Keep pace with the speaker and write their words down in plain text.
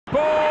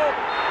Ball!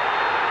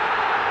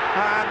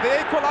 And the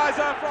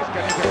equaliser from...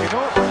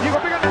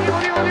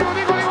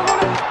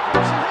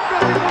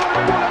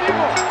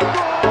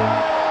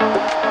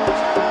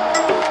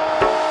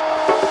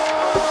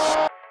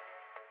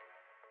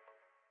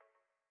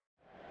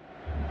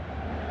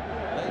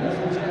 Ladies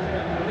and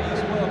gentlemen,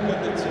 please welcome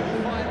the two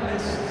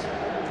finalists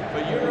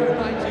for Euro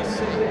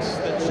 96,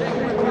 the Czech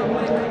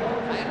Republic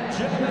and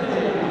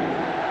Germany.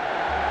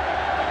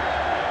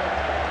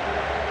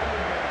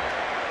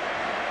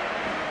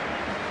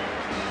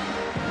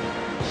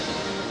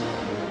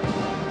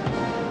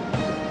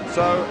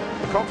 So,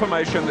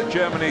 confirmation that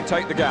Germany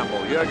take the gamble.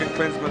 Jurgen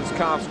Klinsmann's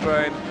calf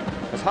strain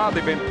has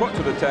hardly been put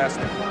to the test,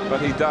 but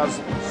he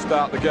does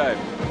start the game.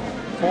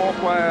 4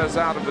 players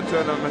out of the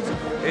tournament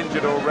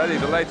injured already.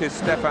 The latest,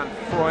 Stefan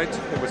Kuntz,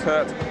 who was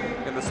hurt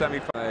in the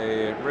semi-final.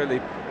 They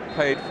really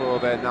paid for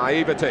their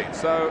naivety.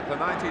 So, the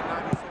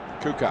 1996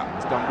 Kuka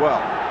has done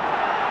well.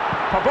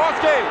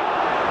 Poborský,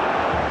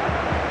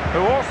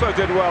 who also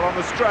did well on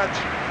the stretch.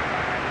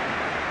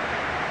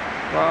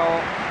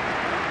 Well,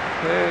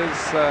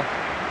 here's...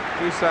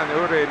 Dušan,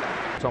 Uhrin,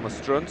 Thomas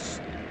Struntz.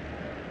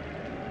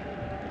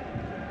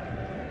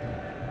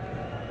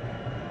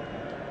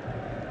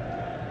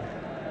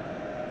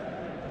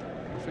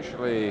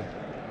 Officially,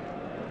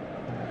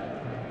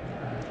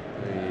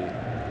 the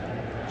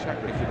Czech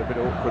making it a bit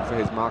awkward for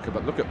his marker,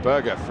 but look at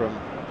Berger from,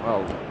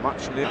 well,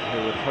 much near,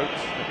 who had hoped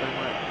that they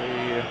might be...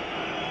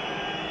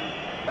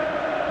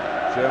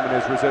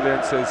 Germany's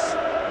resilience is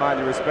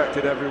highly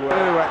respected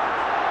everywhere.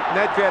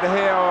 Nedvěd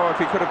here, or if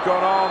he could have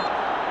gone on.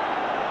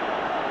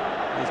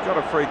 He's got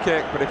a free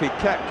kick, but if he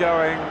kept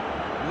going,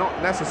 not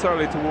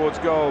necessarily towards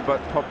goal,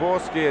 but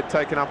Poborský had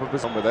taken up a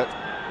position with it.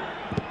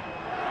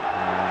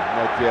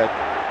 Nedvěd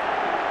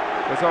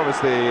was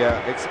obviously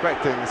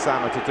expecting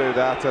Sama to do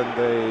that, and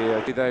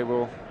they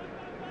will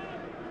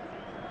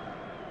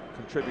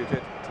contribute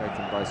it.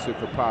 Taken by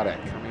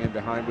Suchopárek. Coming in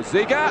behind was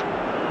Ziga.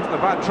 Wasn't a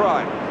bad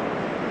try.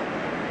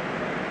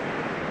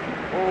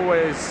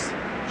 Always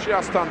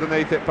just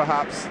underneath it,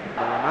 perhaps.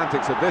 The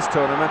romantics of this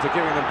tournament are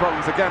giving them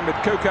problems again with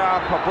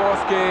Kuka.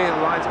 Poborský,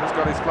 the linesman's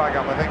got his flag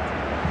up, I think.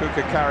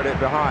 Kuka carried it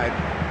behind.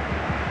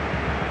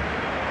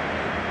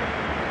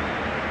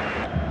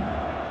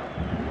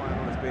 The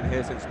final has been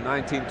here since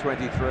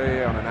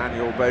 1923 on an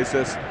annual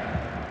basis.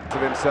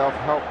 Of himself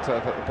helped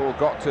that the ball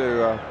got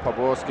to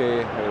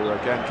Poborský, who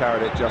again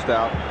carried it just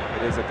out.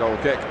 It is a goal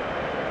kick.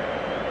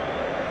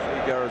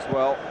 Ziga as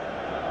well.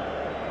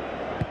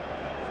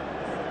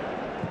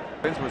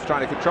 Klinsmann's trying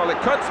to control it.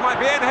 Kuntz might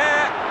be in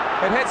here.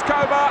 It hits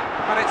Kouba,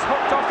 and it's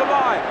hooked off the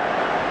line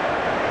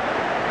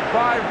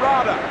by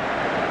Rada.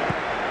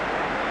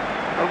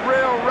 A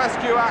real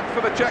rescue act for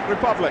the Czech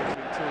Republic.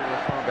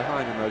 We're far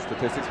behind in those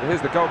statistics, but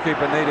here's the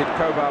goalkeeper needed.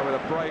 Kouba with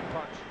a brave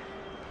punch.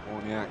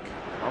 Horňák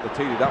rather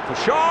teed it up for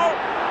Scholl.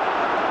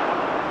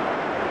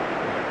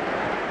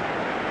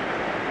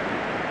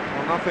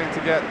 Well, nothing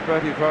to get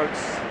Bertie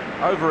votes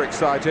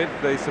overexcited.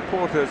 The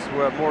supporters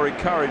were more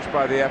encouraged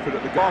by the effort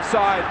at the goal.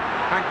 Offside,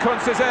 and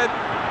Kuntz is in.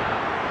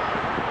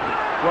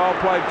 Well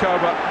played,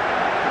 Kouba.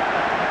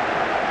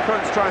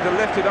 Kuntz trying to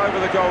lift it over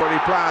the goal that he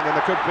planned, and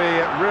there could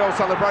be real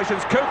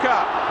celebrations.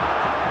 Kuka,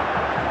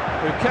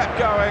 who kept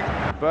going.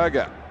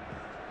 Berger.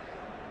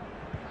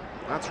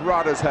 That's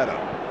Rada's header.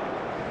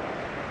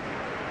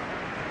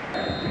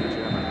 The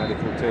German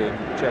medical team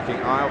checking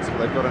IELTS, but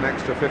they've got an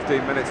extra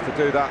 15 minutes to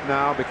do that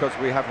now because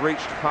we have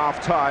reached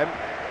half-time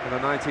in the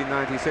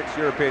 1996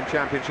 European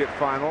Championship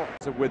final.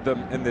 With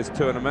them in this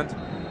tournament,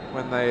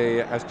 when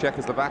they, as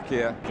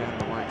Czechoslovakia, again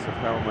the likes of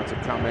Helmer to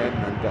come in,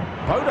 and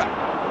Boda.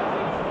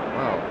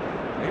 Well,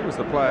 he was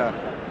the player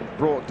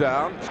brought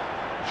down.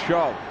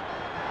 Scholl,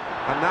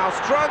 and now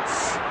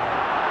Struntz.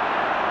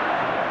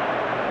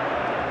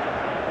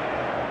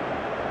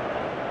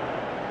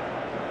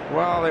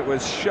 Well, it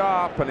was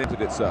sharp and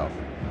entered itself.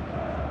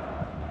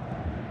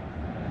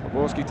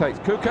 Poborský takes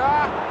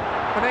Kuka,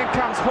 and in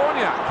comes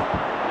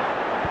Horňák.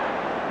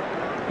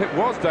 It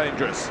was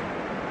dangerous.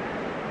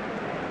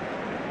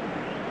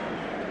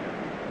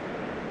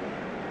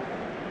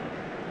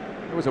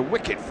 It was a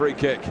wicked free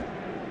kick.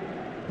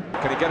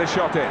 Can he get a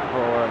shot in?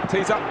 Or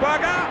tees up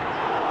Berger?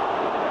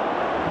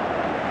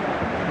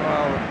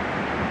 Well,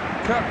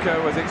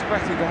 Köpke was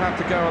expecting to have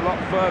to go a lot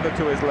further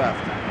to his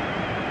left.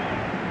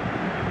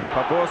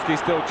 Poborský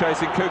still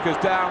chasing. Kuka's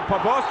down.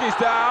 Poborský's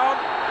down.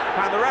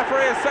 And the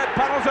referee has said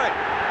penalty.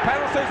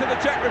 Penalty to the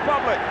Czech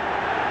Republic.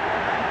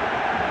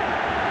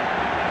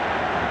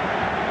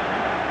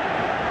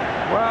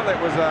 Well, it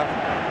was a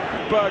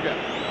Berger.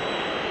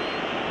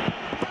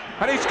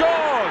 And he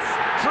scores!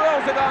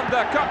 Drills it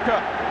under Köpke.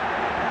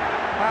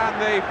 And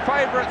the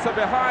favourites are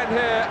behind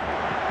here.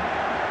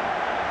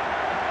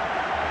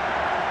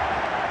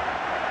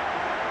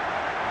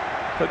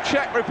 The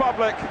Czech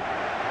Republic,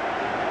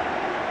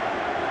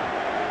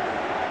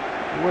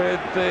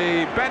 with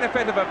the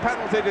benefit of a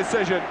penalty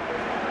decision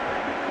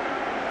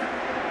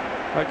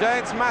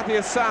against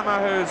Matthias,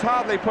 who's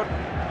hardly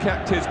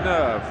kept his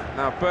nerve.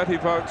 Now Bertie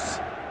votes,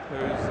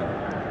 who's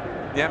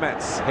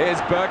Němec.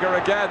 Here's Berger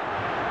again.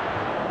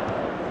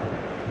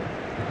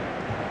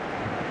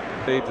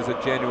 There's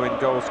a genuine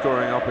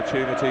goal-scoring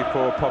opportunity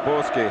for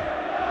Poborský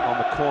on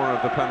the corner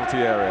of the penalty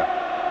area.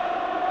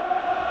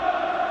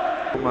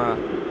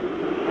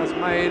 Has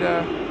made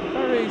a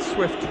very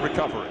swift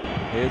recovery.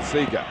 Here's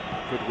Ziga.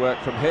 Good work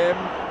from him.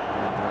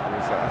 And that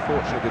was a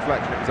fortunate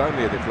deflection. It was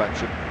only a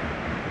deflection.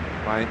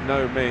 By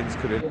no means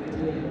could it.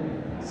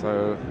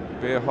 So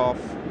Bierhoff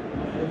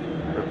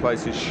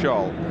replaces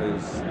Scholl,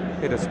 who's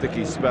hit a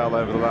sticky spell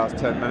over the last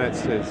 10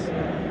 minutes. As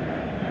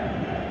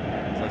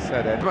I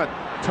said, Edmund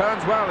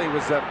turns well. He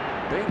was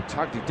being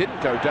tugged. He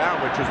didn't go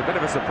down, which was a bit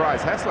of a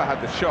surprise. Hessler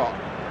had the shot.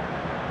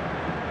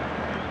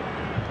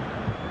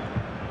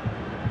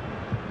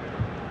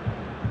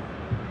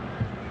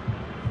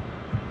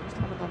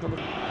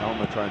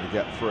 Helmer trying to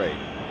get free.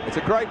 It's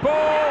a great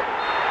ball!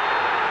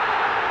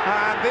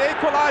 And the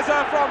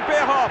equaliser from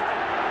Bierhoff.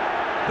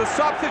 The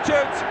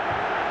substitute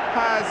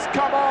has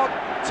come on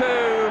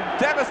to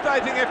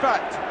devastating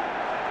effect.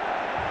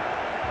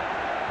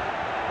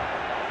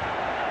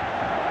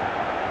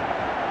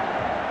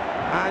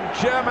 And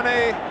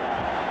Germany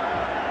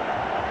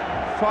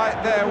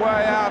fight their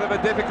way out of a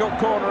difficult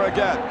corner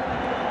again.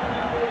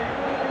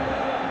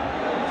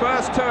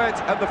 First to it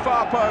at the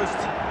far post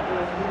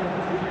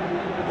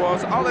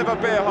was Oliver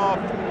Bierhoff.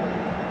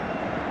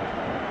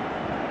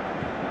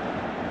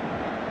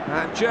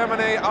 And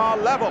Germany are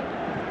level.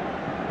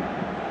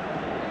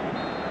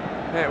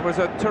 It was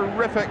a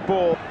terrific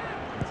ball.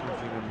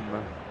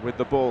 With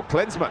the ball,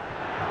 Klinsmann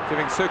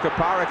giving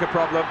Suchopárek a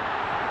problem.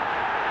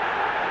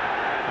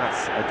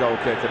 That's a goal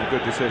kick and a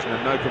good decision,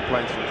 and no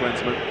complaints from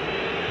Klinsmann.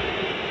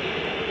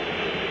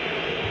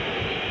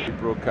 The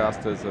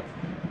broadcasters have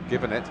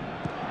given it.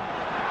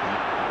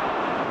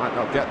 Might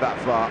not get that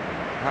far.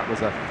 That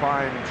was a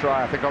fine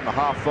try, I think, on the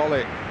half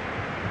volley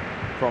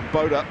from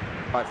Boda.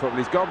 Right foot,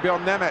 he's gone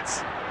beyond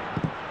Němec.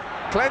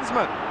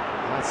 Klinsmann.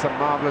 That's a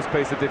marvellous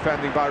piece of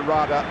defending by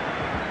Rada.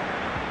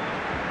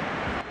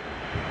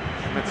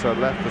 Schmitzer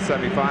left the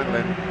semi-final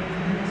in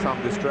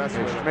some distress.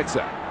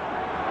 Schmitzer.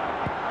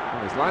 Oh,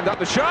 he's lined up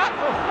the shot.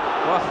 Oh,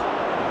 well,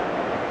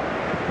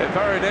 it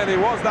very nearly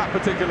was that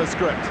particular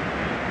script.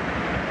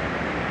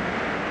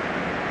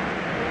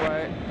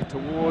 Away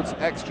towards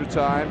extra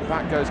time.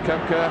 Back goes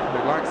Köpke,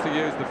 who likes to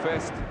use the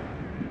fist.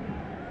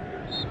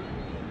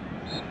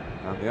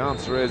 And the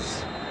answer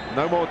is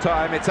no more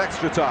time, it's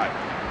extra time.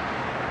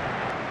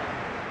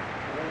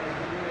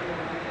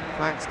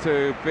 Thanks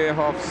to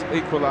Bierhoff's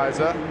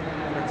equaliser.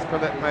 Thanks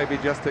Philip maybe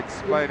just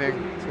explaining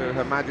to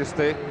Her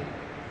Majesty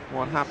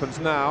what happens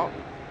now.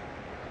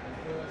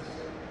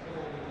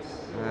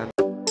 And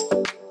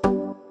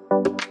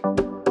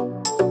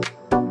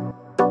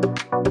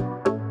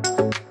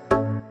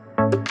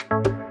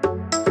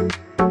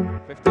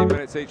 15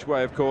 minutes each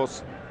way, of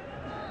course.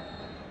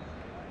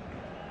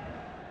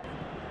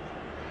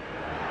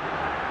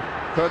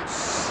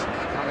 Kuntz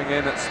coming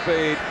in at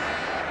speed.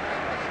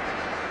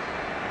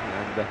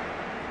 And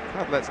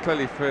Kadlec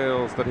clearly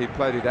feels that he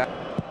played it out.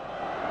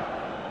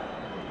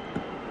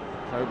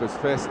 Kouba's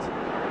fist.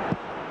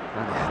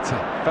 And it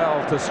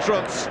fell to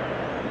Struntz.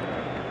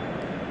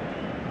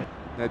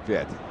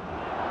 Nedvěd.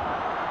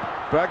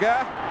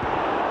 Berger.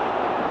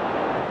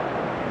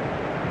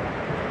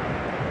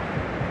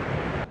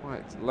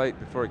 Quite late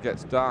before it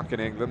gets dark in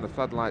England. The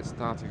floodlights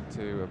starting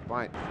to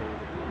bite through.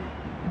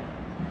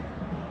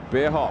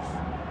 Bierhoff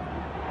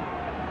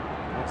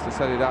wants to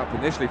set it up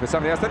initially for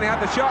somebody else. Then he had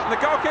the shot, and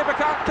the goalkeeper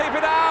can't keep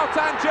it out,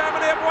 and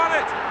Germany have won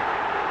it.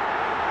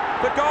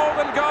 The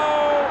golden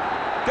goal.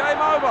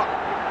 Game over.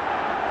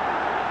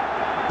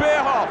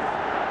 Bierhoff.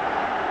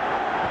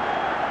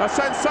 A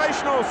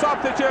sensational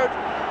substitute.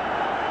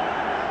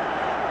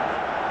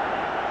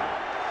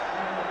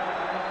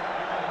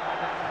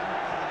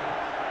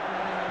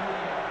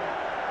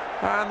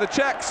 And the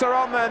Czechs are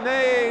on their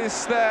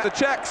knees. The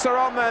Czechs are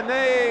on their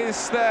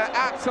knees. They're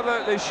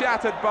absolutely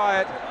shattered by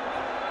it.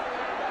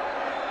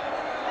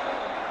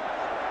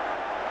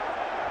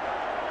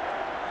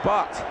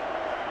 But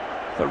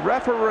the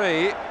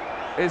referee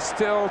is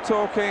still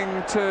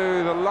talking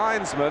to the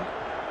linesman,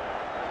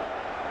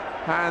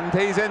 and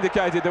he's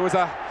indicated there was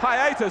a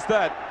hiatus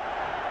then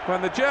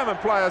when the German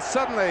players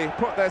suddenly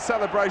put their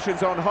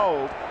celebrations on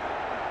hold.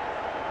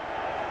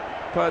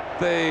 But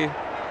the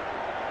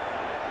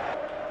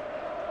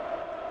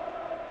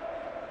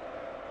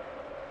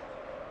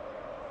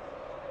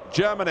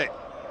Germany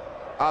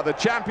are the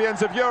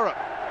champions of Europe.